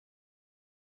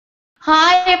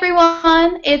Hi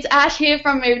everyone, it's Ash here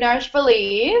from Move Nourish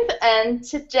Believe, and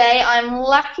today I'm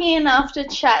lucky enough to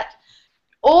chat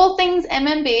all things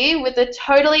MNB with a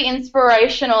totally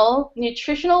inspirational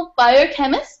nutritional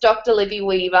biochemist, Dr. Libby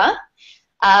Weaver.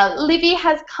 Libby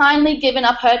has kindly given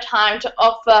up her time to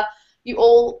offer you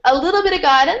all a little bit of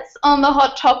guidance on the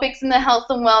hot topics in the health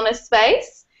and wellness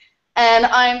space. And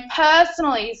I'm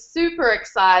personally super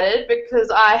excited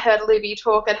because I heard Libby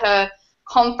talk at her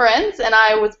conference and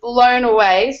I was blown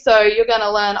away. So you're going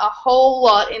to learn a whole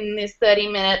lot in this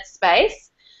 30-minute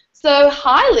space. So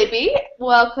hi Libby,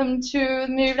 welcome to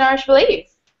Move Nourish Believe.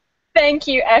 Thank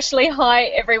you, Ashley. Hi,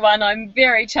 everyone. I'm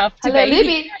very chuffed to Hello, be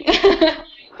Libby.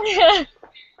 here.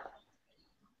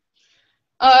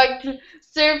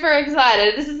 Super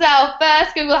excited. This is our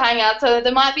first Google Hangout, so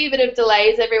there might be a bit of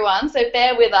delays, everyone, so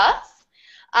bear with us.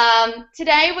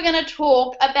 Today we're going to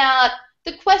talk about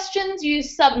the questions you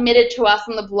submitted to us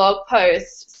on the blog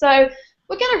post. So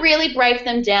we're going to really break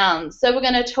them down. So we're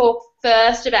going to talk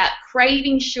first about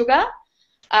craving sugar,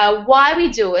 why we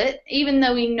do it, even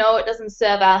though we know it doesn't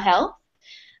serve our health.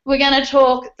 We're going to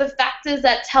talk the factors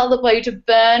that tell the body to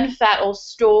burn fat or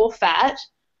store fat.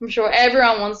 I'm sure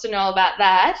everyone wants to know about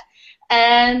that.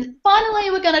 And finally,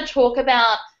 we're going to talk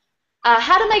about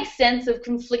how to make sense of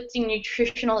conflicting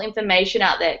nutritional information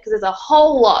out there, because there's a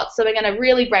whole lot, so we're going to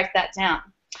really break that down.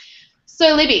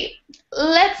 So Libby,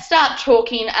 let's start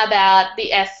talking about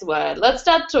the S word. Let's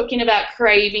start talking about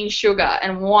craving sugar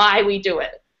and why we do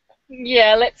it.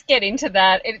 Yeah, let's get into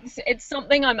that. It's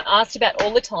something I'm asked about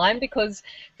all the time because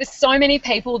for so many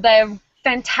people, they're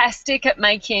fantastic at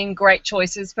making great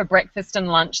choices for breakfast and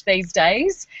lunch these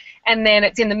days, and then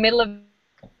it's in the middle of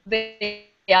the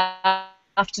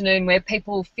afternoon where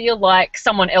people feel like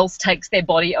someone else takes their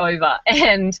body over,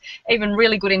 and even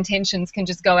really good intentions can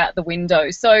just go out the window.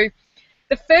 So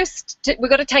we've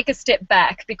got to take a step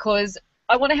back, because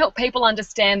I want to help people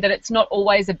understand that it's not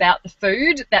always about the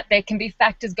food, that there can be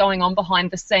factors going on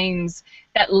behind the scenes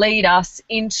that lead us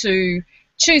into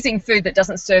choosing food that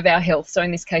doesn't serve our health. So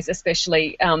in this case,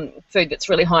 especially food that's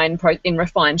really high in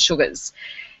refined sugars.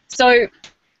 So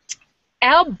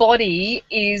our body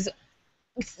is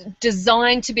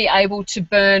designed to be able to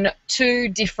burn two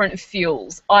different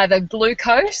fuels, either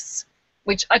glucose,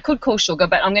 which I could call sugar,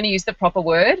 but I'm going to use the proper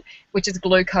word, which is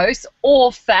glucose,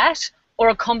 or fat, or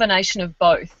a combination of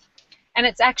both. And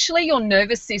it's actually your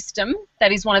nervous system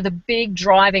that is one of the big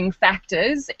driving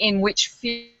factors in which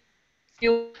fuel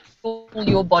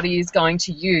your body is going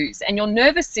to use. And your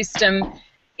nervous system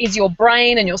is your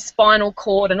brain and your spinal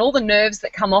cord and all the nerves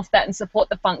that come off that and support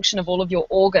the function of all of your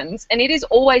organs. And it is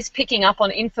always picking up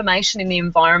on information in the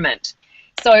environment.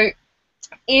 So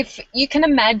if you can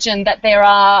imagine that there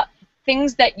are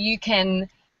things that you can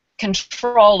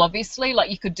control, obviously, like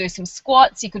you could do some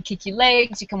squats, you could kick your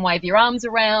legs, you can wave your arms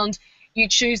around, you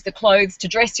choose the clothes to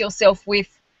dress yourself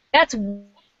with. That's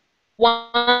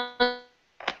one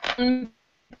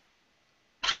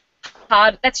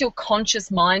part. That's your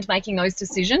conscious mind making those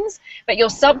decisions, but your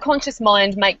subconscious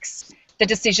mind makes the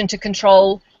decision to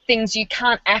control things you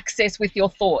can't access with your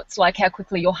thoughts, like how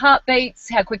quickly your heart beats,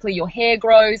 how quickly your hair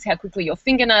grows, how quickly your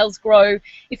fingernails grow.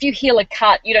 If you heal a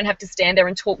cut, you don't have to stand there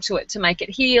and talk to it to make it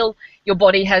heal. Your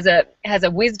body has a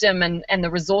wisdom and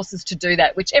the resources to do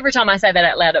that, which every time I say that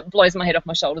out loud, it blows my head off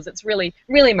my shoulders. It's really,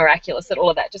 really miraculous that all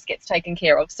of that just gets taken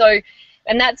care of. So,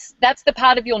 and that's the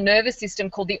part of your nervous system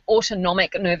called the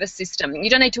autonomic nervous system. You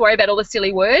don't need to worry about all the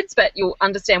silly words, but you'll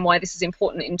understand why this is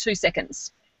important in 2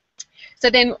 seconds.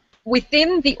 So then,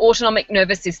 within the autonomic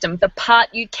nervous system, the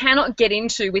part you cannot get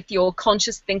into with your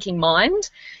conscious thinking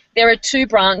mind, there are 2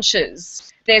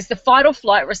 branches. There's the fight or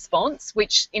flight response,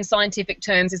 which in scientific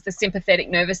terms is the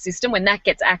sympathetic nervous system. When that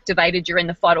gets activated, you're in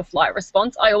the fight or flight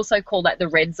response. I also call that the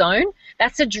red zone.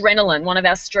 That's adrenaline, one of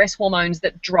our stress hormones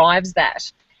that drives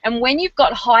that. And when you've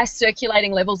got high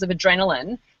circulating levels of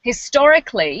adrenaline,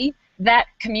 historically, that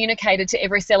communicated to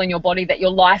every cell in your body that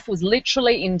your life was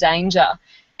literally in danger.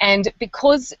 And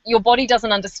because your body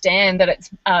doesn't understand that it's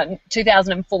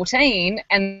 2014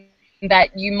 and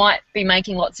that you might be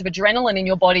making lots of adrenaline in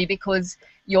your body because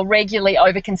you're regularly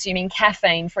over-consuming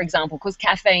caffeine, for example, because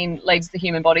caffeine leads the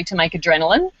human body to make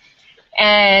adrenaline.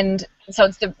 And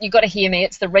so you've got to hear me,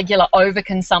 it's the regular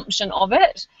overconsumption of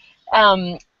it,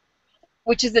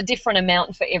 which is a different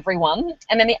amount for everyone.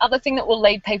 And then the other thing that will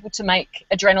lead people to make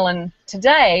adrenaline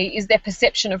today is their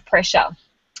perception of pressure.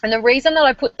 And the reason that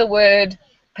I put the word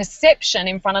perception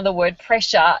in front of the word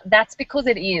pressure, that's because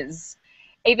it is,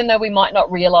 even though we might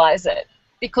not realize it.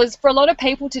 Because for a lot of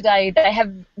people today, they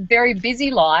have very busy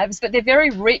lives, but they're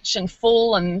very rich and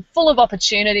full of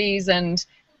opportunities and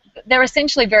they're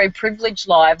essentially very privileged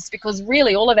lives because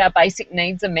really all of our basic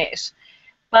needs are met.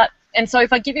 And so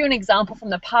if I give you an example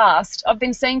from the past, I've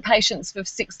been seeing patients for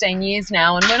 16 years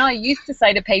now, and when I used to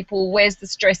say to people, where's the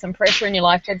stress and pressure in your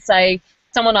life, they'd say,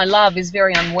 someone I love is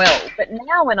very unwell. But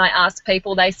now when I ask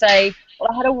people, they say, well,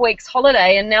 I had a week's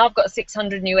holiday and now I've got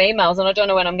 600 new emails and I don't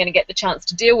know when I'm going to get the chance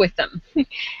to deal with them.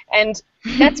 And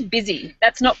that's busy.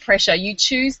 That's not pressure. You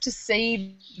choose to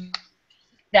see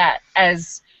that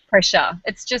as pressure.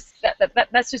 It's just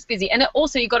that's just busy. And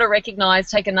also you've got to recognize,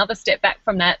 take another step back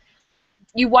from that.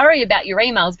 You worry about your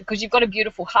emails because you've got a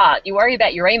beautiful heart. You worry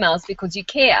about your emails because you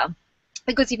care.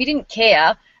 Because if you didn't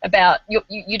care about,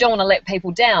 you don't want to let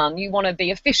people down. You want to be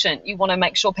efficient. You want to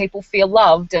make sure people feel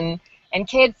loved and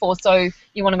cared for. So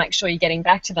you want to make sure you're getting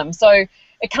back to them. So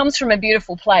it comes from a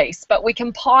beautiful place. But we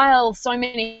can pile so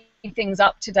many things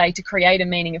up today to create a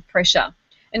meaning of pressure.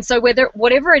 And so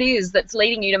whatever it is that's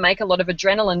leading you to make a lot of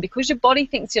adrenaline, because your body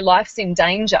thinks your life's in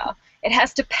danger, it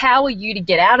has to power you to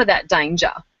get out of that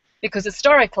danger. Because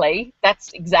historically,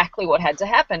 that's exactly what had to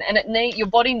happen. And your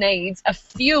body needs a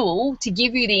fuel to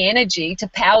give you the energy to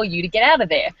power you to get out of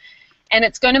there. And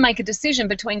it's going to make a decision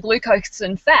between glucose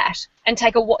and fat. And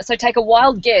take a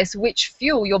wild guess which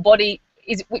fuel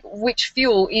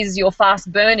is your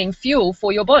fast burning fuel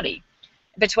for your body.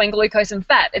 Between glucose and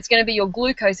fat, it's going to be your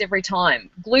glucose every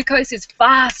time. Glucose is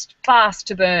fast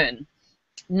to burn,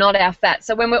 not our fat.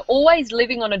 So when we're always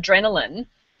living on adrenaline,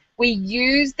 we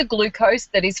use the glucose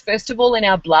that is first of all in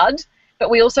our blood,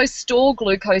 but we also store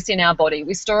glucose in our body.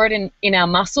 We store it in our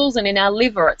muscles and in our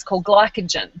liver. It's called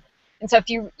glycogen. And so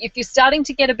if you're starting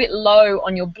to get a bit low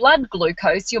on your blood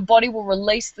glucose, your body will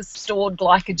release the stored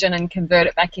glycogen and convert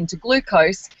it back into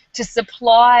glucose to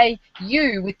supply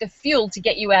you with the fuel to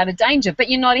get you out of danger. But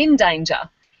you're not in danger.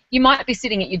 You might be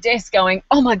sitting at your desk going,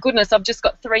 oh my goodness, I've just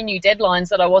got 3 new deadlines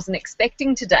that I wasn't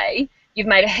expecting today. You've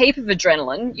made a heap of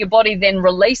adrenaline. Your body then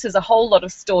releases a whole lot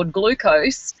of stored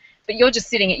glucose, but you're just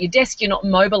sitting at your desk. You're not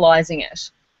mobilizing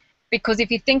it. Because if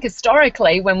you think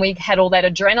historically, when we had all that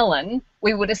adrenaline,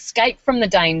 we would escape from the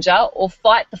danger or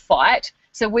fight the fight.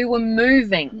 So we were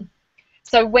moving.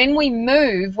 So when we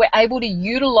move, we're able to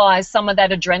utilize some of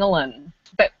that adrenaline.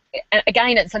 But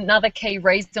again, it's another key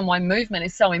reason why movement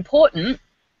is so important,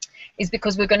 is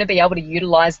because we're going to be able to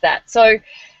utilize that. So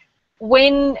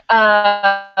when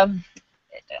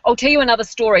I'll tell you another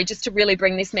story just to really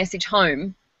bring this message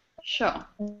home. Sure.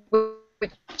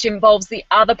 Which involves the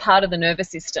other part of the nervous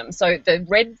system. So the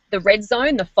red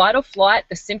zone, the fight or flight,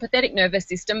 the sympathetic nervous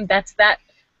system,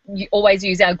 you always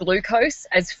use our glucose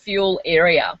as fuel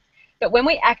area. But when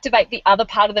we activate the other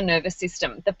part of the nervous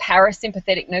system, the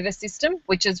parasympathetic nervous system,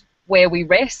 which is where we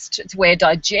rest, it's where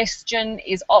digestion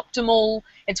is optimal,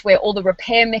 it's where all the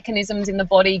repair mechanisms in the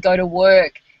body go to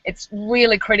work, it's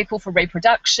really critical for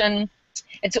reproduction.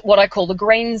 It's what I call the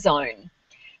green zone.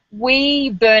 We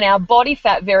burn our body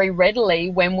fat very readily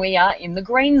when we are in the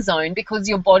green zone because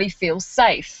your body feels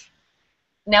safe.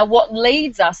 Now, what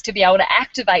leads us to be able to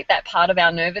activate that part of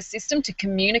our nervous system to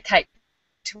communicate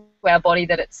to our body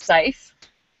that it's safe?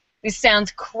 This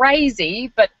sounds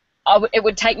crazy, but it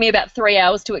would take me about 3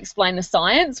 hours to explain the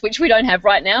science, which we don't have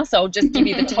right now, so I'll just give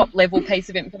you the top level piece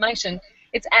of information.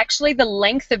 It's actually the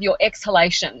length of your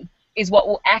exhalation is what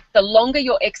will act. The longer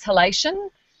your exhalation,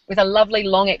 with a lovely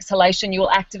long exhalation, you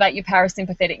will activate your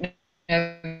parasympathetic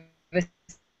nervous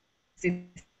system,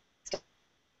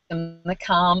 the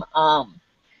calm arm.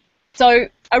 So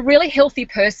a really healthy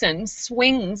person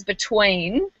swings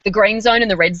between the green zone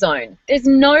and the red zone. There's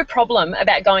no problem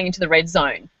about going into the red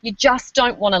zone. You just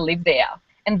don't want to live there.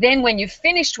 And then when you've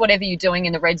finished whatever you're doing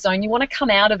in the red zone, you want to come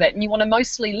out of it and you want to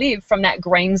mostly live from that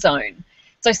green zone.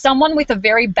 So someone with a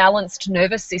very balanced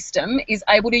nervous system is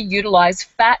able to utilize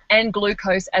fat and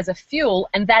glucose as a fuel,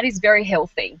 and that is very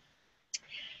healthy.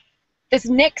 This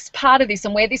next part of this,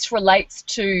 and where this relates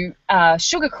to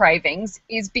sugar cravings,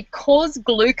 is because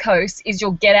glucose is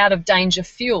your get out of danger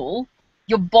fuel,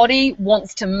 your body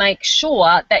wants to make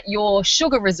sure that your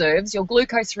sugar reserves, your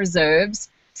glucose reserves,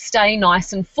 stay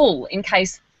nice and full in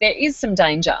case there is some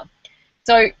danger.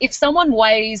 So if someone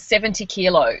weighs 70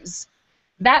 kilos,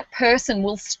 that person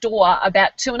will store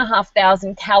about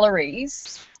 2,500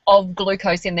 calories of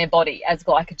glucose in their body as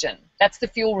glycogen. That's the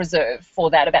fuel reserve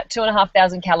for that, about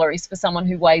 2,500 calories for someone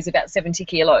who weighs about 70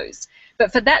 kilos.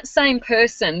 But for that same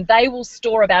person, they will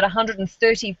store about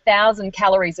 130,000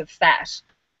 calories of fat,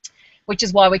 which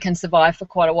is why we can survive for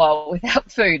quite a while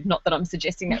without food. Not that I'm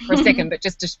suggesting that for a second, but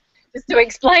just to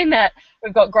explain that,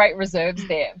 we've got great reserves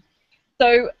there.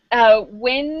 So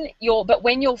when your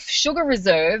sugar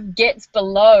reserve gets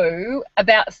below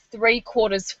about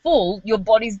 3/4 full, your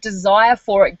body's desire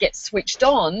for it gets switched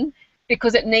on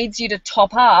because it needs you to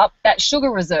top up that sugar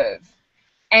reserve.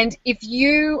 And if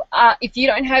you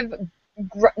don't have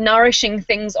nourishing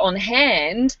things on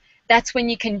hand, that's when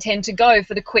you can tend to go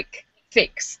for the quick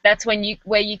fix. That's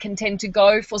where you can tend to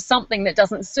go for something that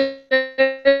doesn't serve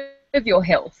your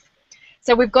health.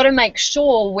 So we've got to make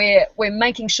sure we're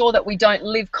making sure that we don't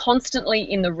live constantly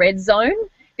in the red zone,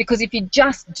 because if you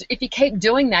keep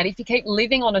doing that, if you keep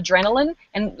living on adrenaline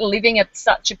and living at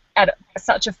such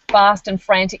a fast and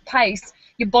frantic pace,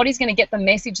 your body's going to get the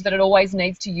message that it always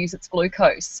needs to use its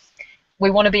glucose.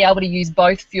 We want to be able to use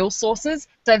both fuel sources.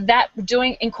 So that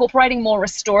incorporating more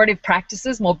restorative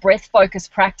practices, more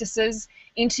breath-focused practices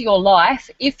into your life,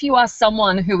 if you are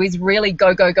someone who is really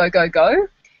go, go, go, go, go,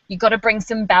 you've got to bring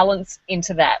some balance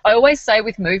into that. I always say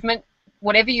with movement,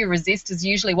 whatever you resist is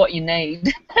usually what you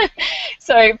need.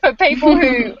 So for people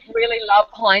who really love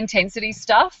high-intensity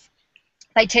stuff,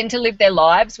 they tend to live their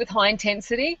lives with high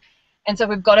intensity, and so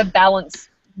we've got to balance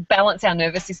our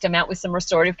nervous system out with some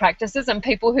restorative practices. And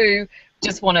people who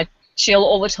just want to chill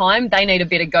all the time, they need a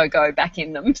bit of go-go back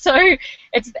in them. So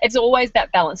it's always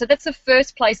that balance. So that's the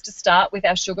first place to start with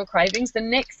our sugar cravings. The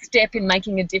next step in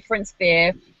making a difference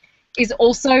there is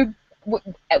also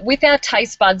with our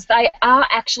taste buds. They are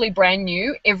actually brand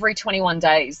new every 21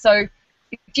 days. So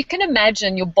if you can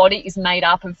imagine, your body is made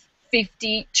up of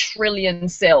 50 trillion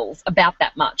cells, about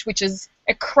that much, which is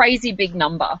a crazy big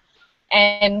number.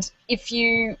 And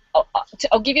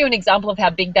I'll give you an example of how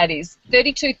big that is.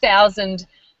 1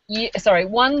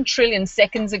 trillion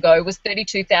seconds ago was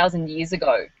 32,000 years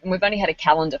ago, and we've only had a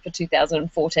calendar for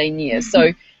 2014 years.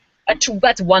 So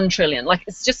that's 1 trillion. Like,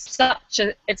 it's just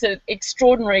it's an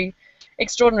extraordinary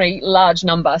large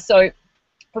number. So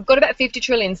we've got about 50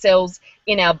 trillion cells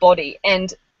in our body,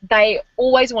 and they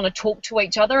always want to talk to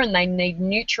each other, and they need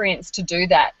nutrients to do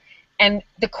that. And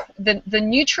the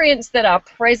nutrients that are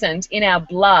present in our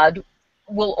blood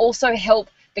will also help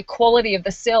the quality of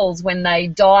the cells when they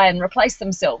die and replace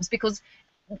themselves, because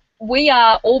we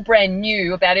are all brand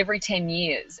new about every 10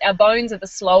 years. Our bones are the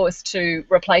slowest to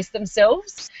replace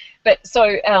themselves. But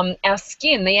so our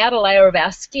skin, the outer layer of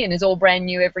our skin, is all brand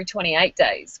new every 28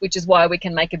 days, which is why we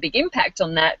can make a big impact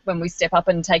on that when we step up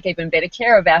and take even better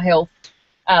care of our health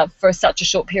for such a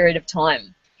short period of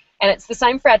time. And it's the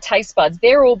same for our taste buds.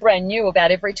 They're all brand new about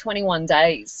every 21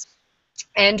 days.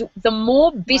 And the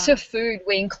more bitter food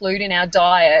we include in our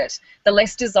diet, the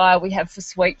less desire we have for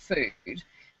sweet food.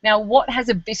 Now, what has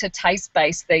a bitter taste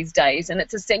base these days? And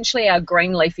it's essentially our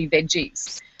green leafy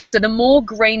veggies. So the more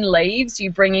green leaves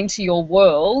you bring into your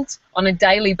world on a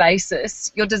daily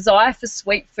basis, your desire for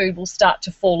sweet food will start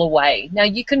to fall away. Now,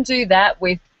 you can do that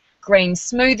with green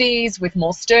smoothies, with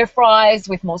more stir fries,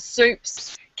 with more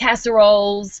soups,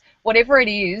 casseroles, whatever it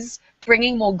is,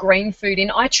 bringing more green food in.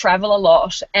 I travel a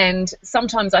lot, and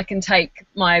sometimes I can take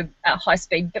my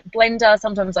high-speed blender,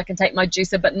 sometimes I can take my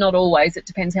juicer, but not always. It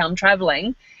depends how I'm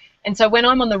traveling. And so when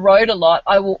I'm on the road a lot,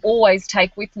 I will always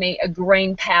take with me a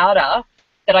green powder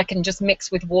that I can just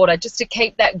mix with water just to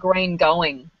keep that green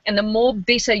going. And the more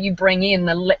bitter you bring in,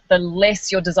 the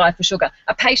less your desire for sugar.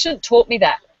 A patient taught me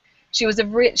that.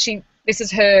 This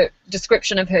is her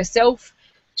description of herself.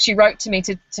 She wrote to me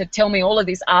to tell me all of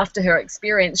this after her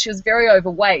experience. She was very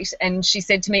overweight, and she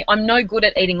said to me, I'm no good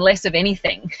at eating less of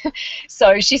anything.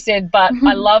 So she said, but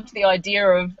I loved the idea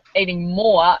of eating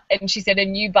more. And she said,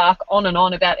 and you bark on and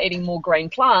on about eating more green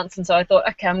plants. And so I thought,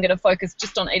 okay, I'm going to focus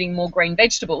just on eating more green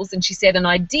vegetables. And she said, and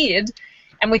I did.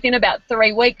 And within about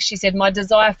 3 weeks, she said, my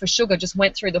desire for sugar just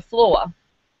went through the floor.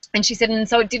 And she said, and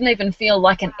so it didn't even feel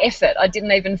like an effort. I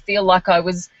didn't even feel like I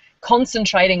was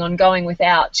concentrating on going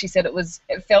without. She said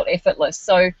it felt effortless.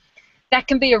 So that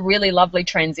can be a really lovely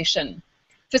transition.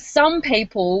 For some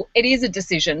people, it is a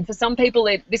decision. For some people,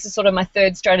 this is sort of my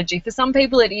third strategy. For some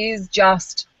people, it is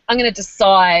just, I'm going to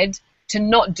decide to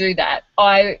not do that.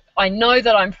 I know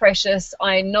that I'm precious.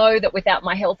 I know that without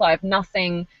my health, I have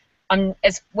nothing. When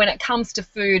it comes to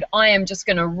food, I am just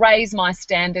going to raise my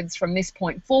standards from this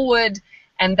point forward.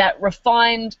 And that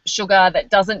refined sugar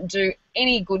that doesn't do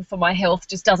any good for my health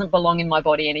just doesn't belong in my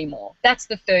body anymore. That's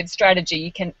the third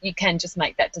strategy. You can just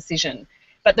make that decision.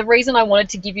 But the reason I wanted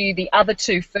to give you the other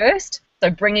two first,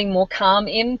 so bringing more calm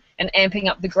in and amping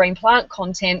up the green plant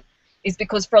content, is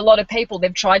because for a lot of people,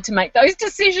 they've tried to make those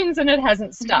decisions and it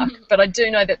hasn't stuck. But I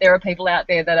do know that there are people out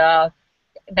there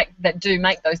that do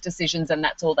make those decisions, and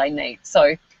that's all they need.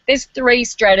 So there's 3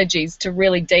 strategies to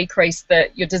really decrease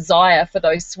your desire for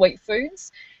those sweet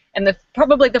foods. And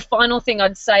probably the final thing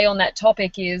I'd say on that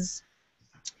topic is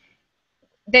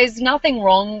there's nothing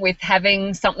wrong with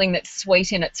having something that's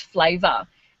sweet in its flavour.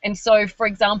 And so, for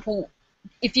example,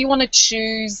 if you want to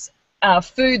choose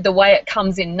food the way it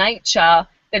comes in nature,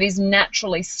 that is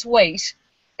naturally sweet,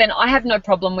 then I have no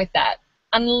problem with that,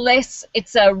 unless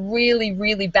it's a really,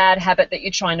 really bad habit that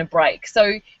you're trying to break.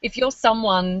 So if you're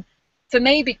someone, for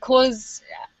me, because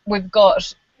we've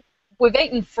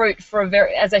eaten fruit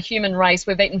as a human race,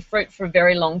 we've eaten fruit for a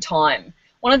very long time.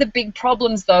 One of the big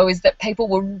problems, though, is that people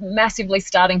were massively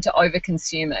starting to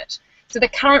overconsume it. So the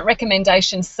current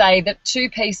recommendations say that 2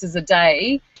 pieces a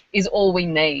day is all we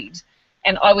need.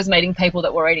 And I was meeting people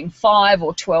that were eating 5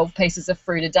 or 12 pieces of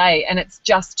fruit a day, and it's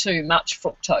just too much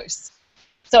fructose.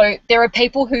 So there are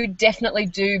people who definitely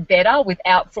do better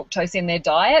without fructose in their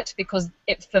diet because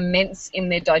it ferments in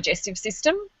their digestive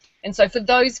system. And so for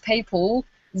those people,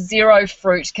 0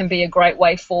 fruit can be a great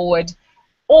way forward.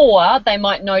 Or they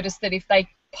might notice that if they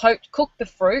cook the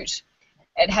fruit,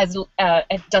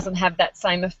 it doesn't have that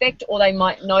same effect. Or they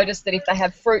might notice that if they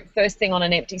have fruit first thing on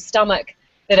an empty stomach,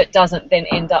 that it doesn't then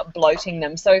end up bloating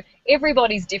them. So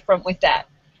everybody's different with that.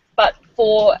 But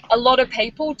for a lot of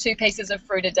people, 2 pieces of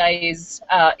fruit a day is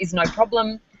no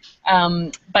problem.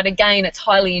 But again, it's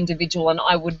highly individual, and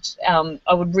I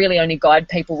would really only guide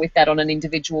people with that on an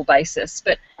individual basis.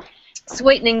 But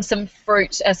sweetening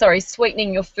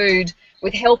your food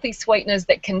with healthy sweeteners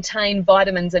that contain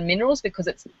vitamins and minerals, because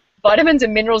it's vitamins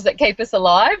and minerals that keep us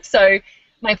alive. So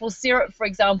maple syrup, for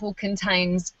example,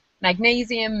 contains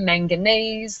magnesium,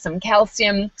 manganese, some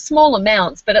calcium, small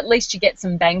amounts, but at least you get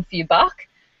some bang for your buck.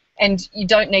 And you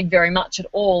don't need very much at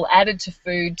all added to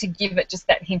food to give it just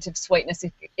that hint of sweetness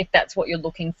if that's what you're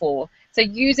looking for. So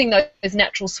using those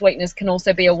natural sweeteners can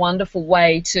also be a wonderful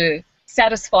way to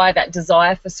satisfy that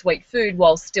desire for sweet food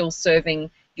while still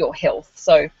serving your health.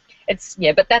 So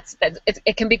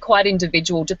it can be quite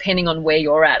individual depending on where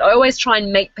you're at. I always try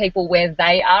and meet people where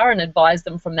they are and advise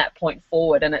them from that point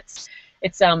forward, and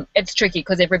it's tricky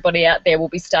because everybody out there will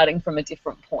be starting from a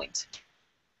different point.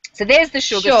 So there's the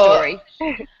sugar story.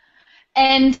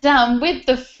 And with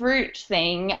the fruit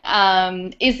thing,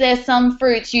 is there some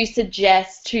fruits you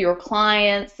suggest to your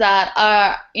clients that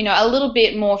are, a little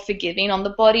bit more forgiving on the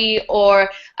body, or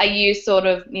are you sort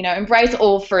of, embrace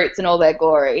all fruits in all their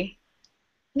glory?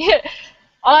 Yeah,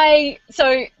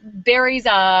 so berries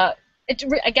are.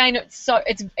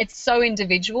 It's so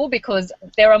individual because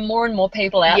there are more and more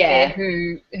people out there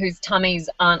whose tummies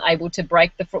aren't able to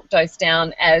break the fructose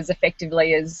down as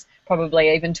effectively as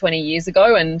probably even 20 years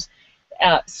ago, and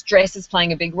stress is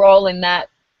playing a big role in that.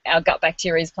 Our gut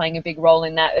bacteria is playing a big role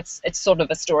in that. It's sort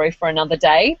of a story for another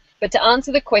day. But to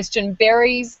answer the question,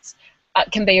 berries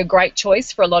can be a great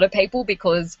choice for a lot of people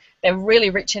because they're really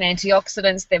rich in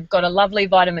antioxidants. They've got a lovely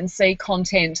vitamin C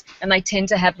content, and they tend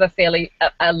to have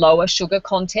a lower sugar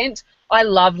content. I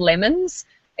love lemons,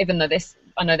 even though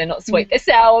I know they're not sweet, they're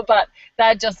sour, but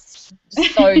they're just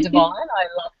so divine.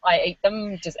 I eat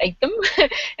them,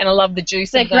 and I love the juice.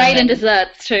 They're of them. great in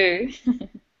desserts too.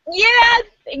 Yeah,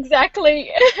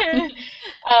 exactly.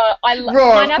 Raw,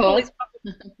 pineapple is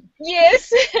probably,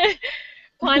 yes.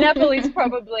 Pineapple is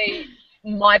probably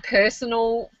my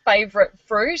personal favourite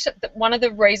fruit. One of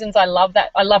the reasons I love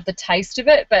the taste of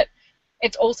it, but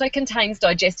it also contains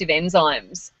digestive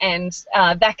enzymes, and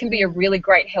that can be a really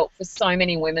great help for so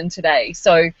many women today.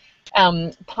 So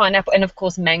pineapple, and of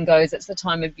course mangoes, it's the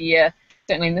time of year,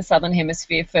 certainly in the southern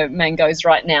hemisphere, for mangoes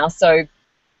right now. So,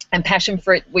 and passion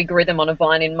fruit, we grew them on a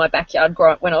vine in my backyard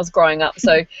when I was growing up.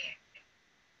 So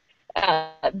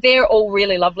they're all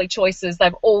really lovely choices.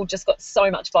 They've all just got so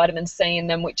much vitamin C in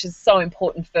them, which is so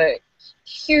important for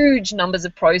huge numbers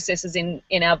of processes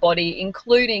in our body,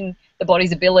 including the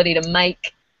body's ability to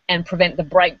make and prevent the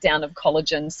breakdown of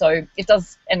collagen. So it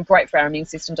does, and great for our immune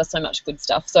system, does so much good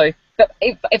stuff. So, but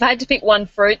if I had to pick one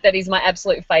fruit that is my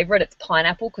absolute favourite, it's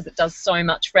pineapple, because it does so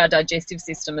much for our digestive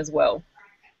system as well.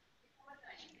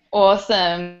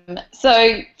 Awesome.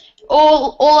 So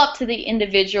all up to the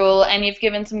individual, and you've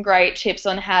given some great tips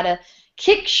on how to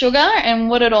kick sugar and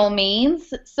what it all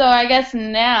means. So I guess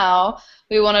now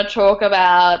we want to talk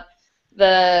about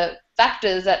the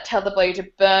factors that tell the body to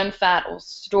burn fat or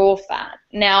store fat.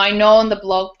 Now, I know in the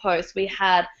blog post we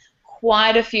had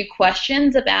quite a few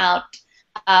questions about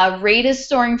readers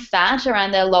storing fat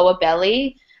around their lower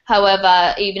belly.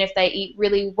 However, even if they eat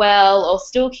really well or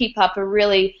still keep up a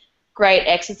really great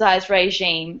exercise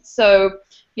regime. So,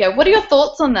 yeah, what are your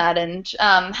thoughts on that, and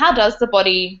how does the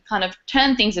body kind of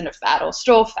turn things into fat or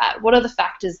store fat? What are the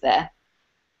factors there?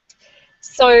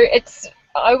 So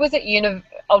I was at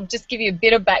I'll just give you a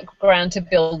bit of background to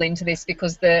build into this,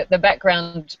 because the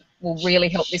background will really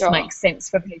help this make sense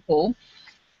for people.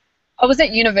 I was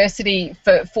at university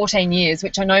for 14 years,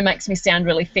 which I know makes me sound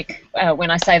really thick when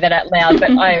I say that out loud,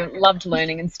 but I loved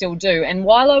learning and still do. And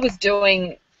while I was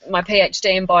doing my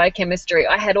PhD in biochemistry,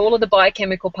 I had all of the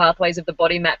biochemical pathways of the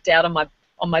body mapped out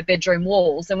on my bedroom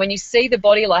walls. And when you see the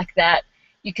body like that,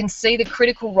 you can see the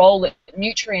critical role that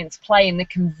nutrients play in the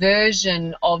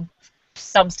conversion of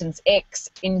substance X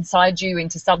inside you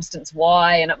into substance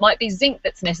Y, and it might be zinc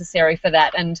that's necessary for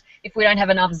that. And if we don't have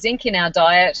enough zinc in our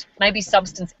diet, maybe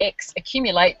substance X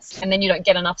accumulates and then you don't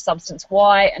get enough substance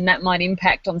Y, and that might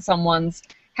impact on someone's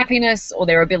happiness or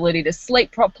their ability to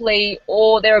sleep properly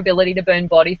or their ability to burn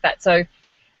body fat. So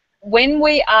when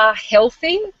we are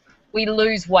healthy, we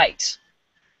lose weight.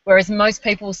 Whereas most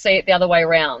people see it the other way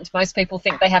around. Most people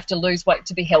think they have to lose weight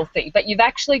to be healthy, but you've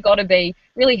actually got to be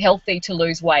really healthy to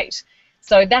lose weight.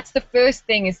 So that's the first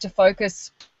thing, is to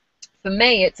focus. For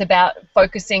me, it's about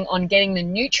focusing on getting the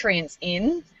nutrients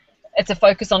in. It's a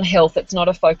focus on health. It's not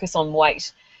a focus on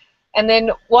weight. And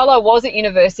then while I was at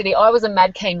university, I was a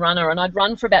mad keen runner, and I'd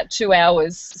run for about 2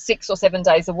 hours, 6 or 7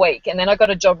 days a week. And then I got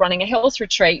a job running a health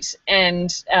retreat,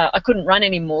 and I couldn't run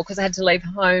anymore because I had to leave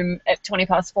home at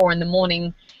 4:20 in the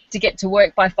morning to get to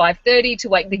work by 5:30 to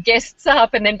wake the guests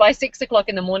up, and then by 6 o'clock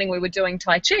in the morning we were doing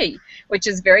Tai Chi, which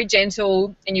is very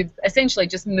gentle, and you essentially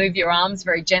just move your arms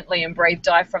very gently and breathe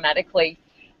diaphragmatically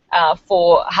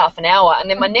for half an hour. And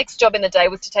then my next job in the day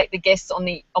was to take the guests on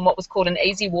what was called an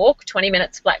easy walk, 20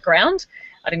 minutes flat ground.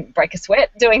 I didn't break a sweat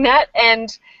doing that, and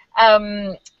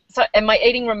my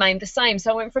eating remained the same.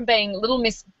 So I went from being Little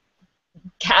Miss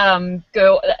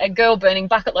a girl burning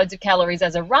bucket loads of calories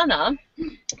as a runner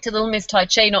to Little Miss Tai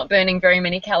Chi not burning very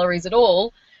many calories at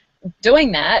all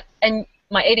doing that, and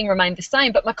my eating remained the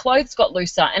same, but my clothes got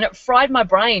looser, and it fried my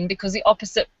brain because the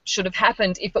opposite should have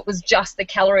happened if it was just the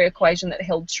calorie equation that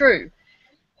held true.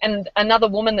 And another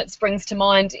woman that springs to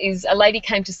mind is a lady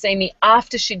came to see me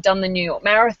after she'd done the New York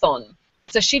Marathon.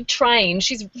 So she'd trained,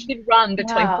 she'd run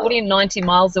between 40 and 90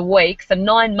 miles a week for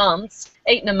 9 months,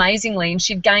 eaten amazingly, and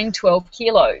she'd gained 12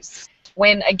 kilos.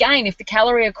 When, again, if the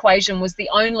calorie equation was the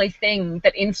only thing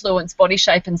that influenced body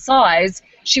shape and size,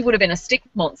 she would have been a stick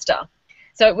monster.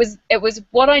 So it was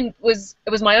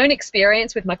my own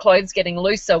experience with my clothes getting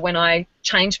looser when I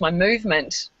changed my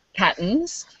movement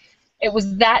patterns. It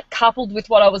was that coupled with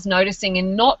what I was noticing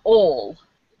in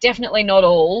definitely not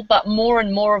all, but more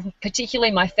and more of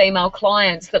particularly my female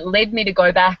clients, that led me to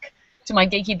go back to my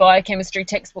geeky biochemistry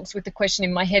textbooks with the question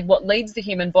in my head, what leads the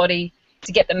human body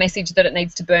to get the message that it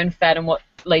needs to burn fat, and what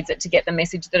leads it to get the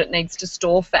message that it needs to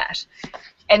store fat?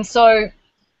 And so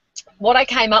what I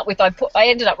came up with, I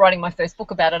ended up writing my first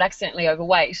book about it, Accidentally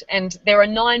Overweight, and there are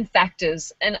 9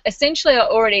 factors, and essentially I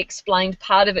already explained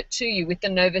part of it to you with the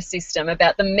nervous system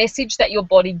about the message that your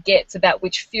body gets about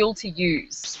which fuel to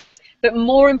use. But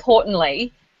more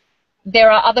importantly,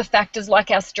 there are other factors like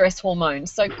our stress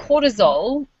hormones. So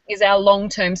cortisol is our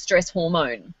long-term stress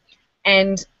hormone,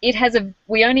 and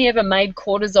we only ever made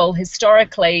cortisol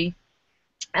historically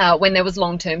when there was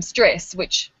long-term stress,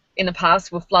 which in the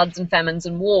past were floods and famines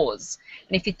and wars.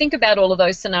 And if you think about all of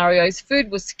those scenarios, food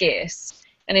was scarce.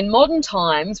 And in modern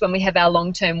times, when we have our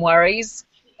long-term worries,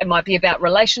 it might be about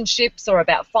relationships or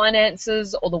about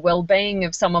finances or the well-being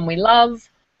of someone we love.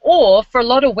 Or for a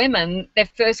lot of women, their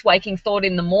first waking thought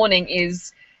in the morning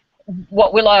is,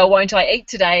 what will I or won't I eat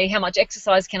today? How much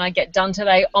exercise can I get done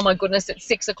today? Oh my goodness, it's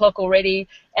 6 o'clock already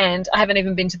and I haven't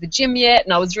even been to the gym yet,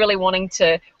 and I was really wanting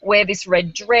to wear this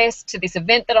red dress to this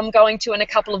event that I'm going to in a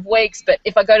couple of weeks, but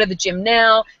if I go to the gym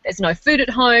now, there's no food at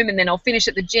home, and then I'll finish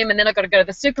at the gym, and then I've got to go to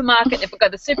the supermarket. If I go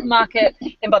to the supermarket,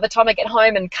 then by the time I get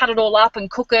home and cut it all up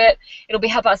and cook it, it'll be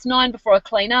 9:30 before I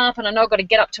clean up, and I know I've got to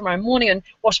get up tomorrow morning and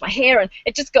wash my hair, and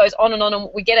it just goes on, and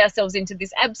we get ourselves into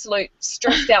this absolute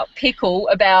stressed out pickle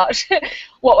about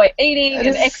what we're eating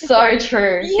and exercise. So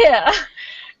true. Yeah.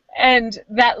 And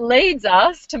that leads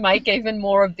us to make even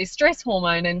more of this stress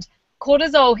hormone. And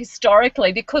cortisol,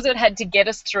 historically, because it had to get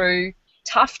us through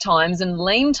tough times and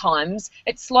lean times,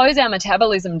 it slows our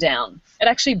metabolism down. It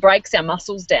actually breaks our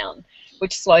muscles down,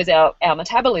 which slows our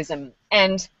metabolism.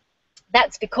 And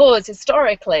that's because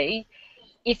historically,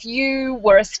 if you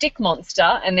were a stick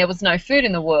monster and there was no food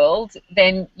in the world,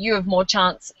 then you have more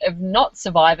chance of not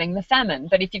surviving the famine.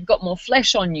 But if you've got more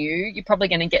flesh on you, you're probably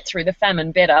going to get through the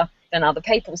famine better than other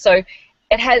people. So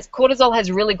cortisol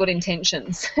has really good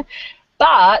intentions.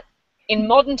 But in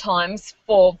modern times,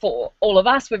 for all of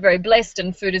us, we're very blessed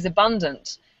and food is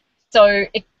abundant. So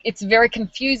it's a very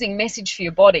confusing message for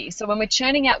your body. So when we're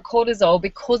churning out cortisol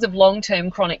because of long-term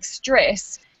chronic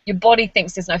stress, your body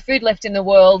thinks there's no food left in the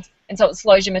world, and so it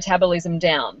slows your metabolism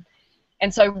down.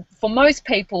 And so for most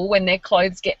people, when their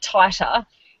clothes get tighter,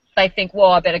 they think,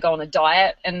 well, I better go on a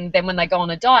diet. And then when they go on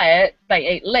a diet,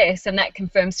 they eat less, and that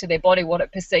confirms to their body what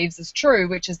it perceives as true,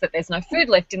 which is that there's no food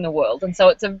left in the world. And so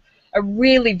it's a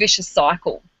really vicious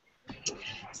cycle.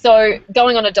 So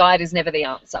going on a diet is never the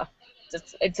answer.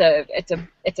 It's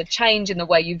a change in the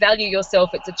way you value yourself.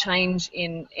 It's a change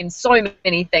in so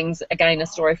many things. Again, a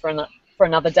story for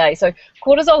another day. So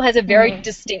cortisol has a very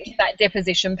distinct fat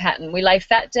deposition pattern. We lay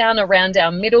fat down around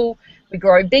our middle. We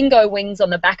grow bingo wings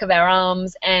on the back of our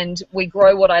arms, and we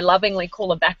grow what I lovingly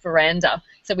call a back veranda.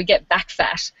 So we get back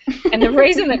fat. And the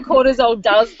reason that cortisol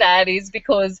does that is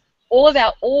because all of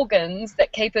our organs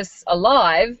that keep us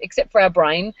alive, except for our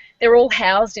brain, they're all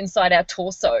housed inside our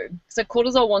torso. So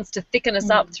cortisol wants to thicken us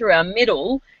up through our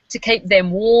middle to keep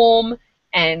them warm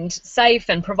and safe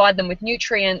and provide them with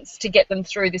nutrients to get them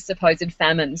through this supposed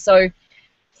famine. So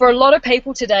for a lot of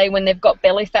people today, when they've got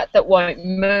belly fat that won't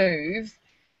move,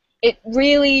 it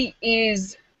really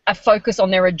is a focus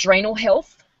on their adrenal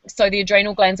health. So the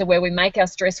adrenal glands are where we make our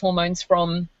stress hormones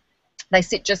from. They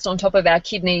sit just on top of our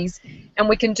kidneys, and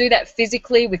we can do that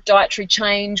physically with dietary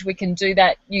change. We can do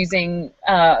that using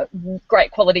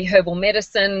great quality herbal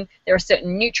medicine. There are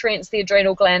certain nutrients the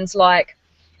adrenal glands like,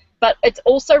 but it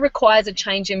also requires a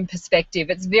change in perspective.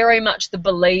 It's very much the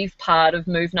believe part of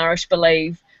Move, Nourish,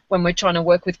 Believe when we're trying to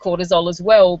work with cortisol as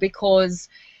well, because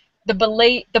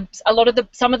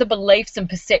some of the beliefs and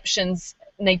perceptions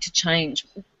need to change.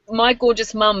 My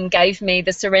gorgeous mum gave me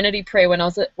the serenity prayer when I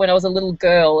was a little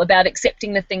girl, about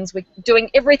accepting the things doing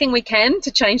everything we can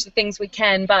to change the things we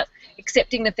can, but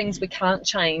accepting the things we can't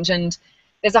change. And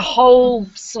there's a whole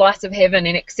slice of heaven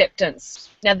in acceptance.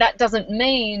 Now, that doesn't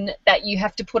mean that you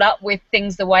have to put up with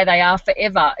things the way they are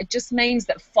forever. It just means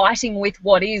that fighting with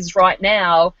what is right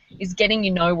now is getting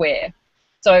you nowhere.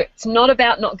 So it's not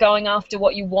about not going after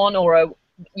what you want or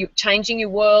you changing your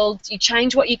world. You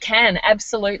change what you can,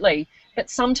 absolutely. But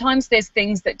sometimes there's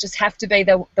things that just have to be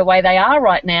the way they are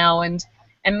right now, and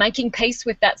making peace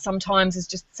with that sometimes is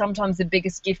just sometimes the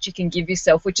biggest gift you can give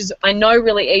yourself, which is, I know,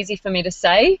 really easy for me to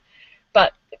say,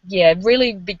 but yeah,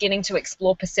 really beginning to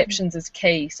explore perceptions is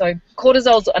key. So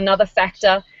cortisol's another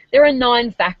factor. There are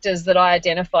 9 factors that I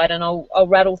identified, and I'll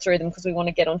rattle through them because we want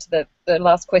to get on to the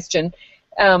last question.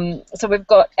 So we've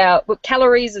got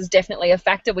calories is definitely a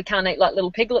factor. We can't eat like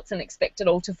little piglets and expect it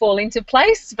all to fall into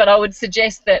place, but I would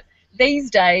suggest that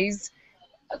these days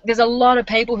there's a lot of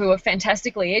people who are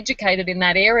fantastically educated in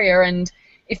that area, and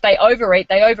if they overeat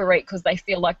because they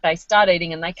feel like they start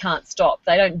eating and they can't stop.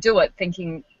 They don't do it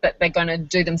thinking that they're going to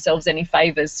do themselves any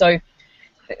favors. So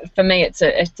for me, it's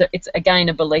again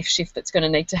a belief shift that's going to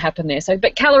need to happen there. So,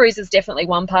 but calories is definitely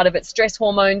one part of it. Stress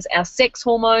hormones, our sex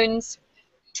hormones,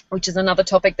 which is another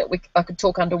topic that I could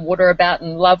talk underwater about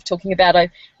and love talking about. I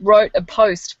wrote a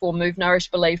post for Move, Nourish,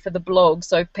 Believe for the blog,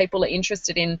 so if people are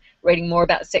interested in reading more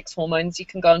about sex hormones, you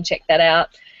can go and check that out.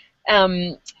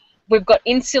 We've got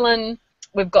insulin,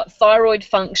 we've got thyroid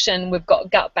function, we've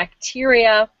got gut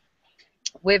bacteria,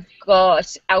 we've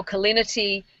got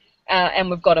alkalinity, and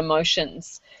we've got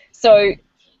emotions. So,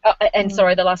 and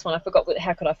sorry, the last one I forgot,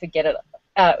 how could I forget it,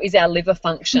 is our liver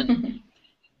function.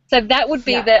 So that would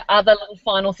be the other little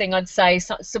final thing I'd say.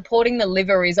 Supporting the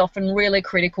liver is often really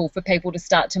critical for people to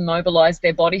start to mobilize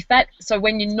their body fat. So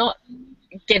when you're not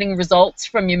getting results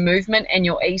from your movement and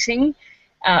your eating,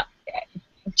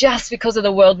 just because of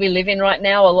the world we live in right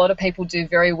now, a lot of people do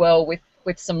very well with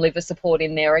some liver support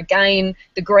in there. Again,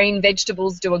 the green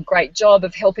vegetables do a great job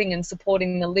of helping and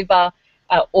supporting the liver.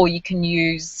 Or you can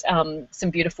use some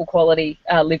beautiful quality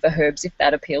liver herbs if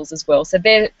that appeals as well. So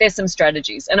there's some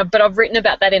strategies. But I've written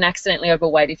about that in Accidentally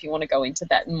Overweight if you want to go into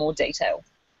that in more detail.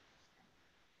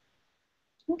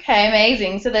 Okay,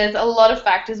 amazing. So there's a lot of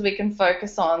factors we can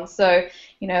focus on. So,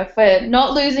 if we're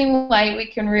not losing weight, we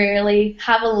can really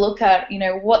have a look at,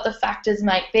 what the factors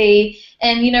might be.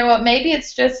 And you know what, maybe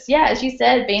it's just, as you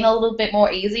said, being a little bit more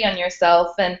easy on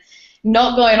yourself and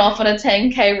not going off on a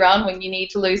 10K run when you need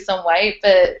to lose some weight,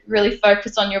 but really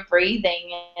focus on your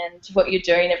breathing and what you're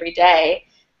doing every day.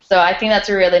 So I think that's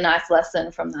a really nice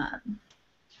lesson from that.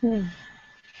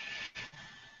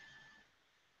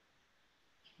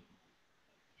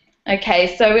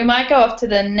 Okay, so we might go off to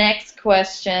the next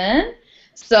question.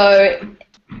 So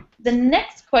the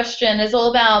next question is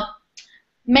all about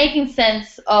making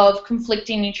sense of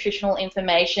conflicting nutritional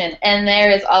information, and there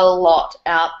is a lot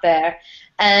out there.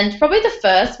 And probably the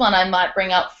first one I might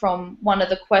bring up from one of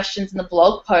the questions in the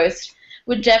blog post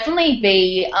would definitely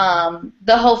be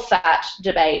the whole fat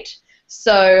debate.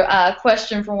 So a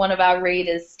question from one of our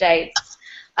readers states,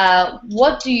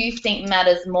 what do you think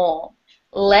matters more,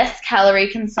 less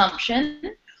calorie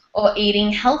consumption or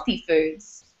eating healthy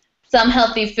foods? Some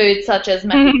healthy foods such as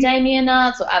macadamia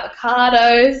nuts or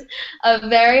avocados are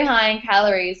very high in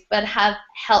calories but have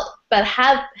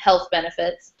health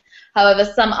benefits. However,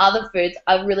 some other foods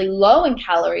are really low in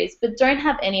calories but don't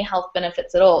have any health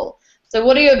benefits at all. So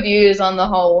what are your views on the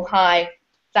whole high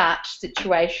fat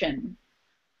situation?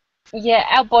 Yeah,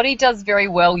 our body does very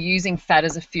well using fat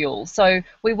as a fuel. So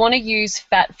we want to use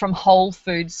fat from whole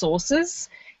food sources.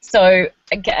 So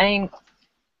again,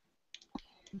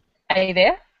 are you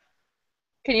there?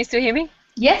 Can you still hear me?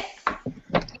 Yes.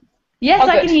 Yes, Oh,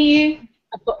 I can good. hear you.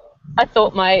 I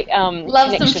thought my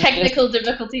Love some connection technical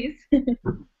difficulties.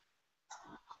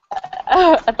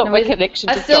 I thought No, my connection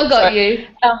I just still dropped. got Sorry. you.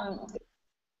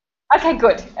 Okay,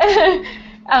 good.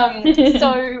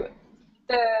 So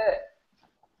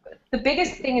the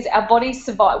biggest thing is our bodies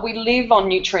survive. We live on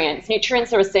nutrients.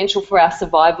 Nutrients are essential for our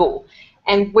survival,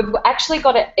 and we've actually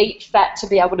got to eat fat to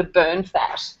be able to burn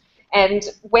fat. And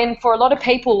when, for a lot of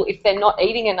people, if they're not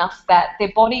eating enough fat,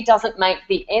 their body doesn't make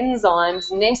the enzymes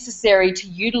necessary to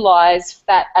utilize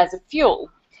fat as a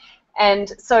fuel. And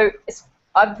so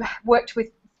I've worked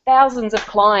with thousands of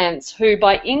clients who,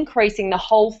 by increasing the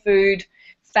whole food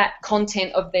fat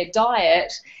content of their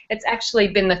diet, it's actually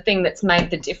been the thing that's made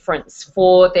the difference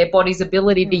for their body's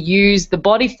ability to use the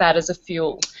body fat as a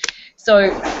fuel.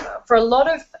 So for a lot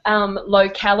of low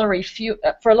calorie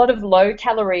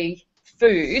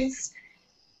foods.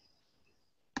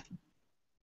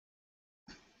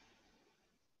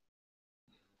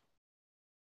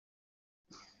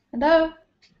 Hello?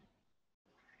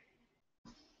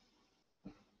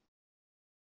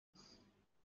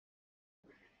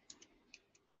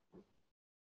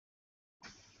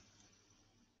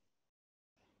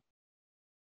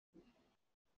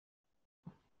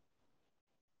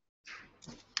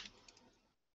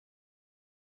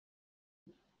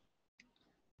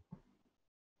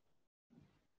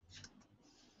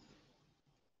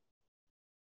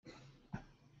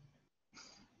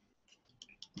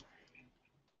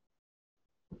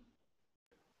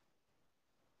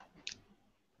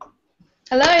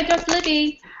 Hello, Dr.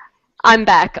 Libby. I'm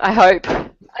back, I hope.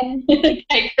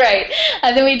 Okay, great.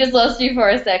 I think we just lost you for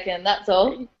a second, that's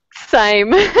all.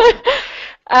 Same.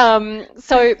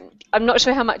 So I'm not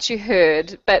sure how much you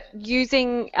heard, but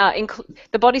using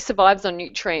the body survives on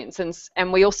nutrients,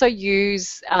 and we also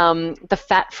use the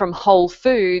fat from whole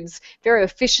foods very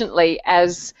efficiently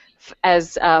as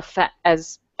fat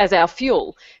as our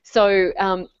fuel. So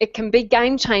it can be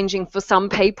game changing for some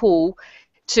people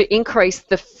to increase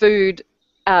the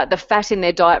fat in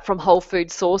their diet from whole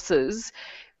food sources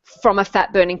from a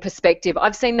fat burning perspective.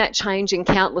 I've seen that change in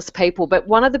countless people, but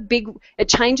it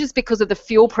changes because of the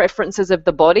fuel preferences of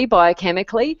the body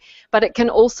biochemically, but it can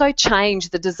also change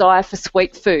the desire for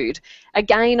sweet food.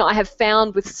 Again, I have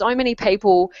found with so many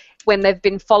people when they've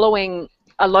been following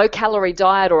a low calorie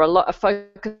diet or a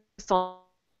focus on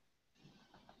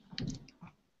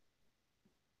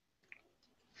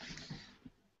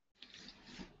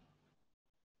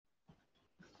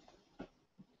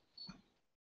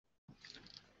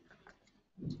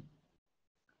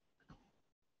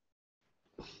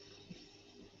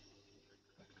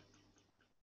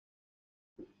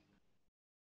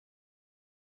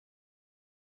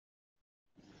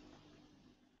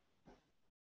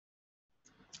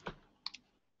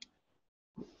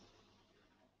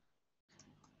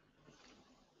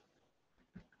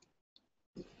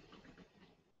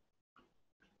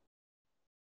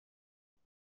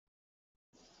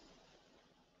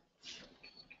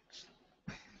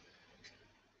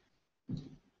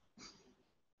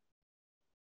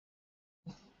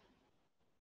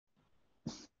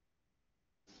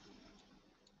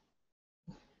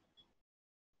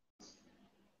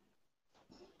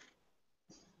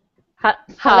Hello?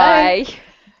 Hi.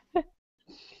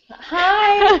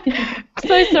 Hi.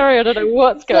 So sorry, I don't know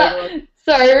what's going on.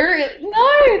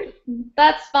 No,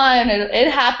 that's fine.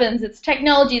 It happens. It's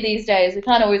technology these days. We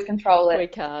can't always control We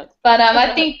it. can't. But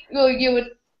I think you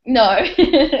would no.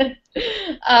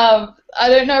 I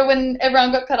don't know when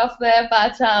everyone got cut off there,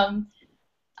 but I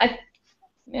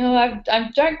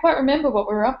I don't quite remember what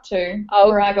we were up to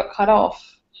where I got cut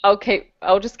off.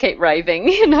 I'll just keep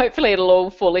raving and hopefully it'll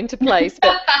all fall into place.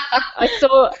 But I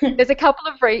saw there's a couple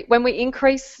of when we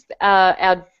increase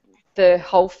the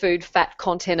whole food fat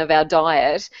content of our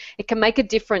diet, it can make a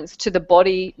difference to the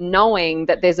body knowing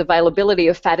that there's availability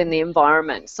of fat in the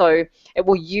environment. So it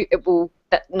will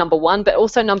that number one, but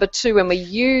also number two, when we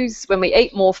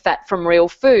eat more fat from real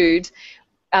food,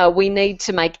 we need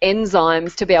to make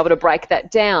enzymes to be able to break that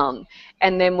down.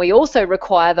 And then we also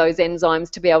require those enzymes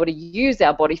to be able to use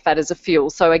our body fat as a fuel.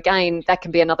 So again, that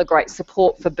can be another great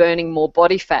support for burning more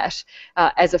body fat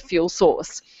as a fuel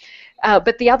source.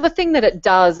 But the other thing that it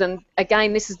does, and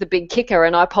again, this is the big kicker,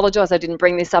 and I apologise I didn't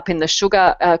bring this up in the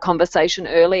sugar conversation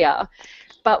earlier,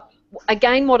 but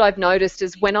again, what I've noticed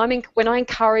is when I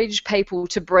encourage people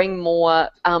to bring more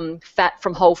fat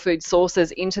from whole food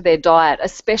sources into their diet,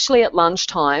 especially at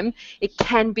lunchtime, it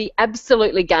can be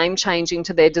absolutely game-changing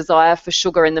to their desire for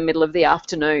sugar in the middle of the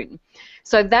afternoon.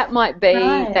 So that might be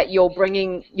Right. that you're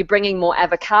bringing more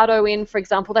avocado in, for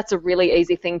example. That's a really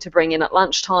easy thing to bring in at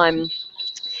lunchtime.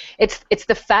 It's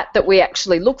the fat that we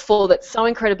actually look for that's so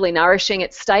incredibly nourishing.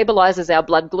 It stabilizes our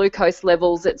blood glucose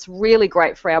levels. It's really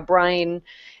great for our brain,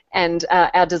 and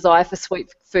our desire for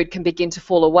sweet food can begin to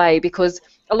fall away, because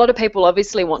a lot of people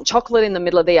obviously want chocolate in the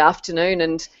middle of the afternoon,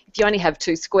 and if you only have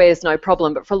 2 squares, no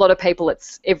problem. But for a lot of people,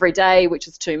 it's every day, which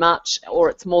is too much, or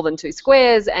it's more than 2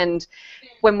 squares. And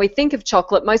when we think of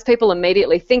chocolate, most people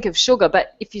immediately think of sugar,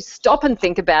 but if you stop and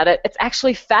think about it, it's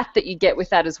actually fat that you get with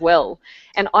that as well.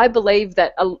 And I believe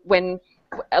that when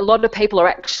a lot of people are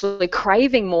actually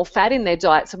craving more fat in their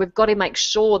diet, so we've got to make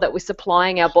sure that we're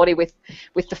supplying our body with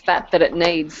the fat that it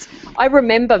needs. I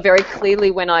remember very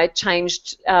clearly when I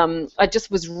changed, I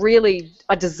just was really,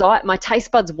 my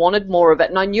taste buds wanted more of it,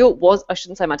 and I knew it was, I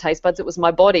shouldn't say my taste buds, it was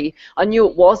my body. I knew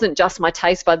it wasn't just my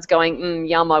taste buds going,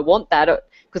 yum, I want that,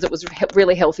 because it was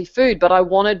really healthy food, but I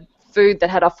wanted food that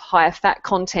had a higher fat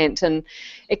content, and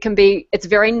it's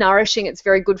very nourishing, it's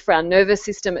very good for our nervous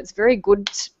system, it's very good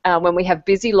when we have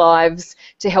busy lives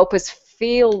to help us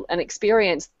feel and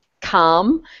experience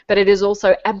calm, but it is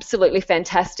also absolutely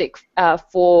fantastic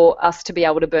for us to be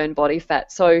able to burn body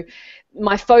fat. So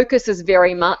my focus is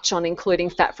very much on including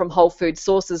fat from whole food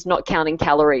sources, not counting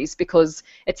calories, because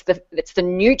it's the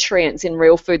nutrients in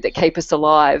real food that keep us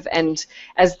alive. And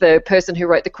as the person who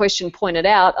wrote the question pointed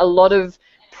out, a lot of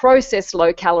processed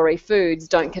low-calorie foods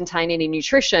don't contain any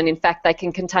nutrition. In fact, they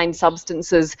can contain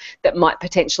substances that might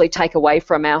potentially take away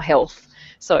from our health.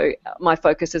 So my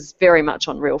focus is very much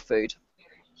on real food.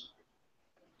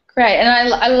 Great,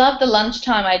 and I love the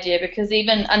lunchtime idea, because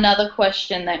even another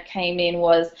question that came in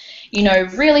was,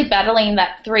 really battling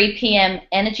that 3 p.m.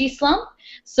 energy slump.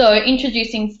 So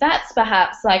introducing fats,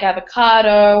 perhaps like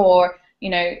avocado or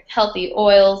healthy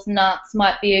oils, nuts,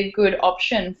 might be a good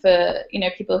option for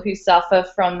people who suffer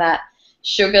from that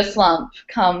sugar slump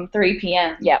come 3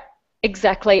 p.m. Yeah.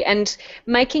 Exactly, and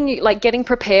getting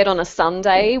prepared on a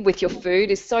Sunday with your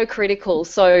food is so critical.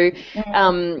 So,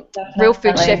 Real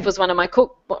Food Chef was one of my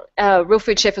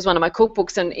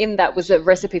cookbooks, and in that was a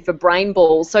recipe for brain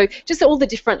balls. So, just all the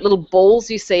different little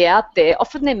balls you see out there.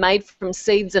 Often they're made from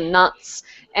seeds and nuts,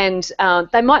 and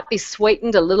they might be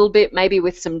sweetened a little bit, maybe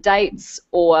with some dates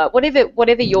or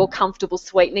whatever you're comfortable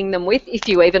sweetening them with. If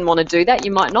you even want to do that,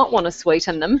 you might not want to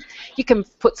sweeten them. You can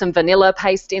put some vanilla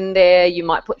paste in there. You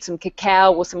might put some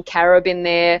cacao or some carob in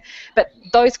there, but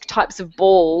those types of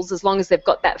balls, as long as they've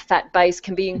got that fat base,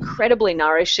 can be incredibly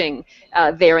nourishing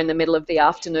there in the middle of the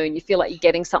afternoon. You feel like you're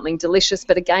getting something delicious,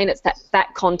 but again, it's that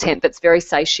fat content that's very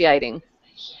satiating.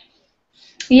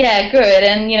 Yeah, good,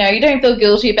 and you don't feel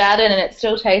guilty about it, and it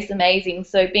still tastes amazing.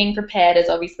 So being prepared is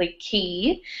obviously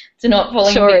key to not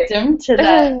falling victim to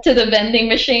the vending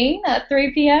machine at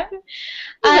 3 p.m.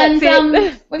 And all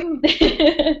right,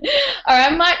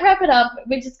 I might wrap it up.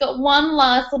 We've just got one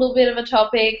last little bit of a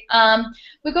topic.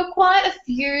 We've got quite a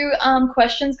few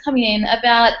questions coming in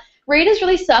about readers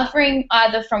really suffering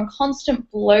either from constant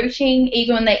bloating,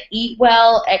 even when they eat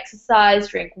well, exercise,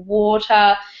 drink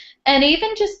water, and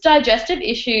even just digestive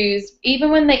issues, even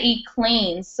when they eat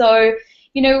clean. So,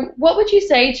 what would you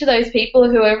say to those people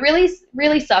who are really,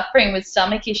 really suffering with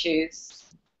stomach issues?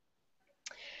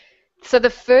 So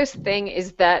the first thing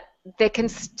is that there can,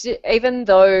 even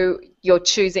though you're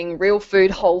choosing real food,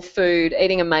 whole food,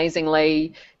 eating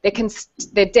amazingly,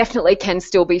 there definitely can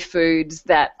still be foods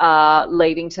that are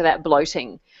leading to that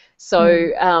bloating. So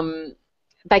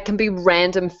they can be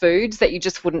random foods that you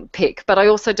just wouldn't pick. But I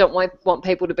also don't want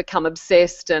people to become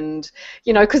obsessed, and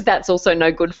because that's also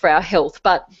no good for our health.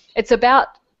 But it's about,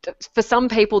 for some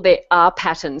people, there are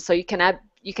patterns. So you can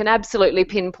absolutely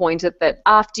pinpoint it, that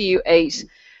after you eat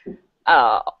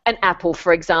an apple,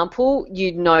 for example,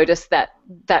 you'd notice that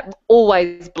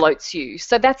always bloats you.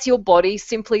 So that's your body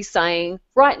simply saying,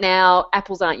 right now,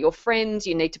 apples aren't your friends,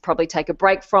 you need to probably take a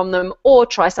break from them, or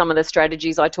try some of the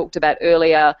strategies I talked about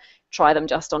earlier. Try them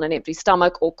just on an empty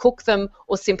stomach, or cook them,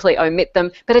 or simply omit them.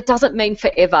 But it doesn't mean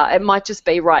forever. It might just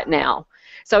be right now.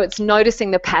 So it's noticing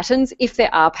the patterns, if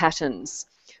there are patterns.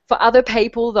 For other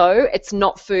people, though, it's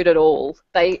not food at all.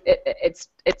 It's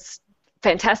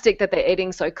fantastic that they're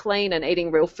eating so clean and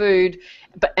eating real food,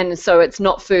 and so it's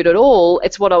not food at all.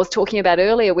 It's what I was talking about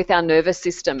earlier with our nervous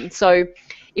system. So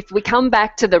if we come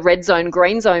back to the red zone,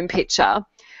 green zone picture,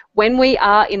 when we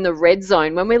are in the red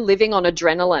zone, when we're living on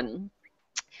adrenaline,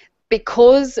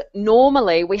 because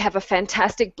normally we have a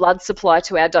fantastic blood supply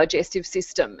to our digestive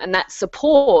system, and that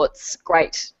supports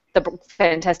the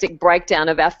fantastic breakdown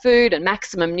of our food and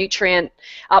maximum nutrient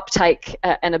uptake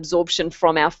and absorption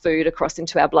from our food across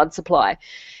into our blood supply.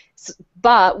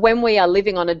 But when we are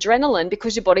living on adrenaline,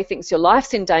 because your body thinks your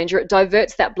life's in danger, it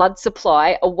diverts that blood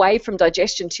supply away from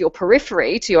digestion to your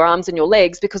periphery, to your arms and your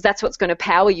legs, because that's what's going to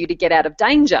power you to get out of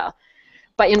danger.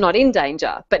 But you're not in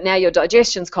danger, but now your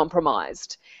digestion's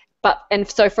compromised. And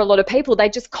so for a lot of people, they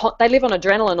live on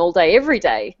adrenaline all day, every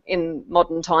day in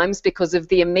modern times because of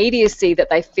the immediacy that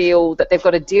they feel that they've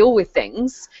got to deal with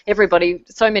things.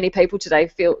 So many people today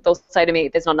they'll say to me,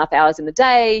 there's not enough hours in the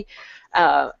day,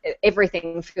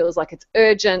 everything feels like it's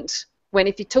urgent, when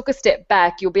if you took a step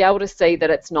back, you'll be able to see that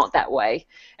it's not that way.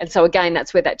 And so again,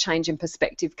 that's where that change in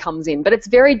perspective comes in. But it's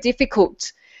very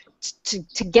difficult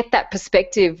to get that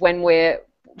perspective when we're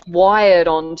wired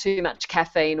on too much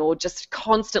caffeine or just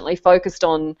constantly focused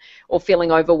on or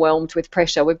feeling overwhelmed with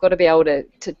pressure. We've got to be able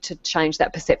to change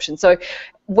that perception. So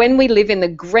when we live in the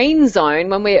green zone,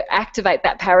 when we activate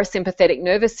that parasympathetic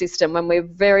nervous system, when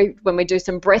we do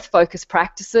some breath focus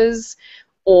practices,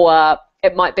 or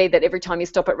it might be that every time you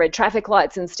stop at red traffic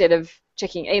lights, instead of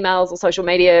checking emails or social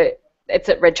media, it's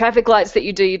at red traffic lights that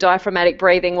you do your diaphragmatic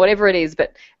breathing, whatever it is.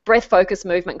 But breath focus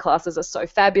movement classes are so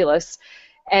fabulous.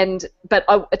 But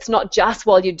it's not just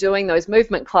while you're doing those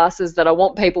movement classes that I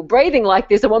want people breathing like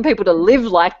this. I want people to live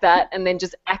like that and then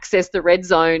just access the red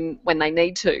zone when they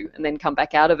need to and then come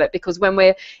back out of it. Because when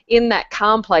we're in that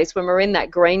calm place, when we're in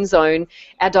that green zone,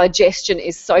 our digestion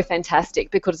is so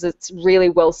fantastic because it's really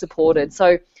well supported.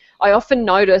 So I often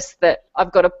notice that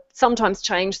I've got to sometimes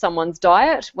change someone's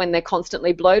diet when they're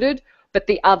constantly bloated, but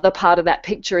the other part of that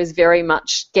picture is very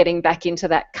much getting back into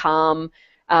that calm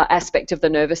aspect of the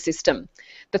nervous system.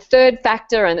 The third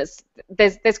factor, and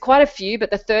there's quite a few,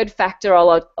 but the third factor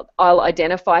I'll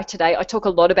identify today, I talk a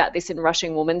lot about this in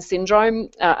Rushing Woman Syndrome,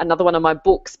 another one of my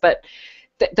books, but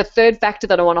the third factor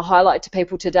that I want to highlight to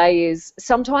people today is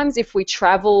sometimes if we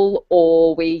travel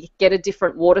or we get a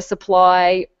different water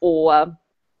supply, or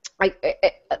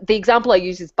the example I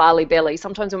use is barley belly.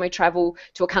 Sometimes when we travel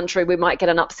to a country, we might get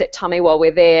an upset tummy while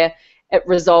we're there. It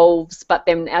resolves, but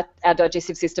then our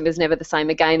digestive system is never the same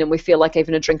again, and we feel like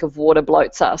even a drink of water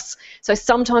bloats us. So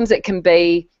sometimes it can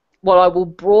be what I will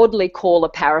broadly call a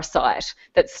parasite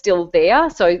that's still there.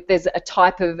 So there's a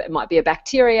type of, it might be a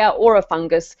bacteria or a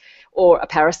fungus or a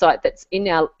parasite that's in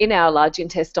our large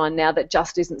intestine now that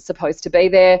just isn't supposed to be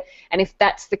there. And if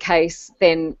that's the case,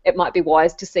 then it might be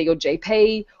wise to see your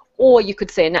GP, or you could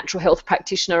see a natural health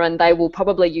practitioner, and they will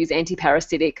probably use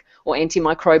antiparasitic or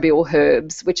antimicrobial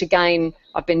herbs, which again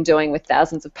I've been doing with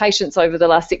thousands of patients over the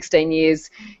last 16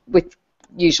 years with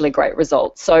usually great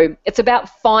results. So it's about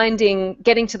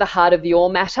getting to the heart of your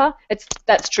matter.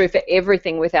 That's true for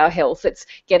everything with our health. It's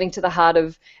getting to the heart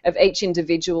of each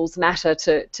individual's matter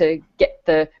to get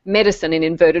the medicine in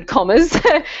inverted commas,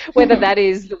 whether that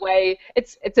is the way,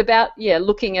 it's about,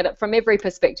 looking at it from every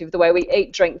perspective, the way we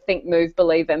eat, drink, think, move,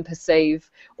 believe and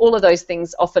perceive. All of those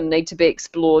things often need to be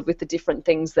explored with the different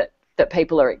things that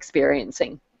people are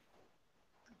experiencing.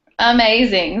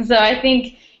 Amazing. So I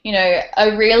think,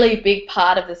 a really big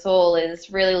part of this all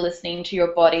is really listening to your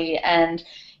body, and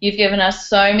you've given us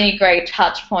so many great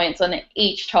touch points on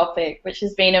each topic, which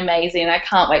has been amazing. I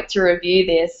can't wait to review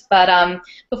this. But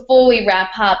before we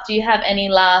wrap up, do you have any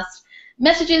last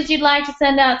messages you'd like to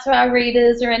send out to our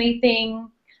readers or anything?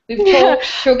 We've talked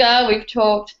sugar, we've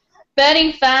talked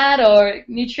burning fat or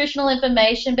nutritional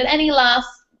information, but any last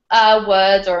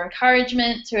words or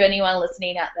encouragement to anyone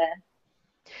listening out there?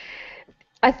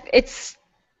 It's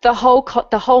the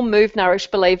whole move, nourish,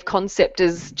 believe concept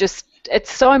is just,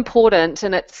 it's so important,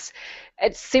 and it's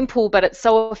simple, but it's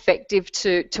so effective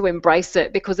to embrace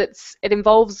it, because it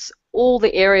involves all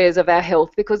the areas of our health.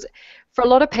 Because for a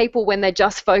lot of people, when they're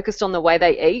just focused on the way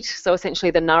they eat, so essentially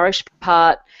the nourish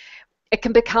part, it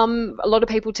can become, a lot of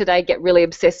people today get really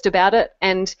obsessed about it.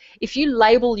 And if you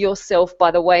label yourself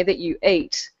by the way that you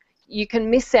eat, you can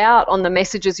miss out on the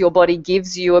messages your body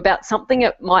gives you about something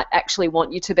it might actually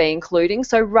want you to be including.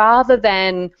 So rather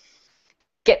than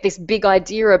get this big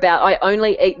idea about I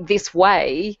only eat this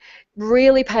way,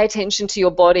 really pay attention to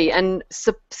your body and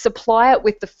supply it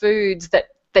with the foods that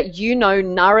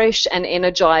nourish and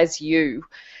energize you.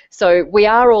 So we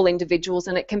are all individuals,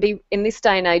 and it can be, in this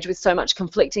day and age with so much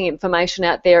conflicting information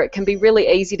out there, it can be really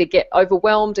easy to get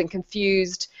overwhelmed and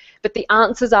confused, but the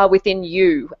answers are within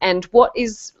you. And what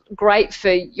is great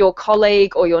for your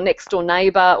colleague or your next door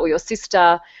neighbour or your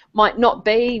sister might not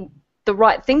be the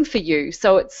right thing for you.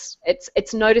 So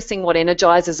it's noticing what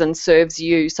energizes and serves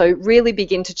you. So really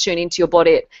begin to tune into your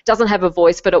body. It doesn't have a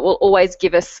voice, but it will always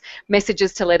give us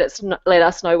messages to let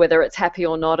us know whether it's happy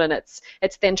or not, and it's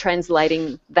then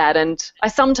translating that. And I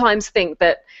sometimes think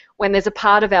that when there's a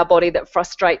part of our body that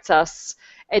frustrates us,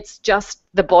 it's just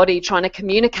the body trying to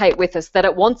communicate with us that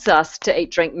it wants us to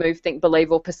eat, drink, move, think,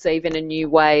 believe, or perceive in a new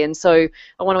way. And so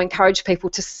I want to encourage people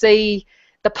to see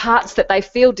the parts that they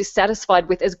feel dissatisfied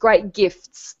with as great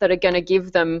gifts that are going to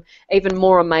give them even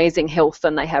more amazing health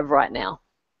than they have right now.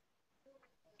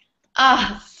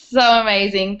 Ah, so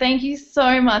amazing. Thank you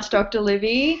so much, Dr.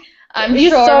 Libby. I'm You're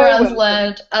sure so everyone's welcome.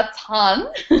 learned a ton.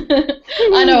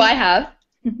 I know I have.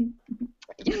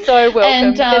 You're so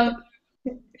welcome.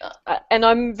 And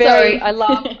I'm very,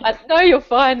 sorry. no, you're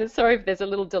fine. Sorry if there's a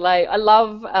little delay. I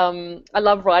love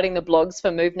writing the blogs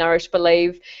for Move, Nourish,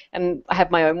 Believe, and I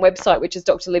have my own website, which is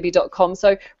drlibby.com.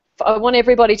 So I want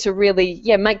everybody to really,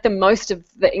 make the most of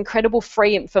the incredible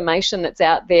free information that's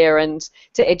out there and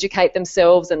to educate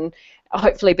themselves and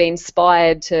hopefully be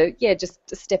inspired to, just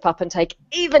to step up and take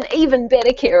even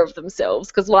better care of themselves,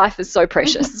 because life is so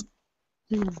precious.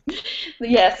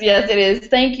 Yes, it is.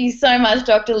 Thank you so much,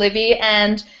 Dr. Libby,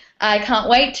 and I can't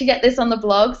wait to get this on the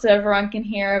blog so everyone can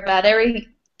hear about every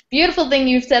beautiful thing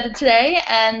you've said today.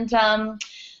 And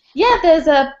there's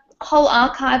a whole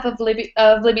archive of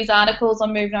Libby's articles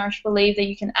on Move, Nourish, Believe that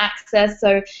you can access,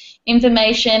 so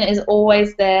information is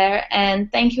always there.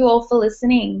 And thank you all for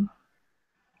listening.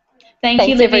 Thanks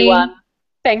you, Libby. Everyone.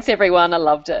 Thanks, everyone. I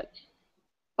loved it.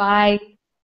 Bye.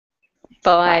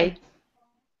 Bye.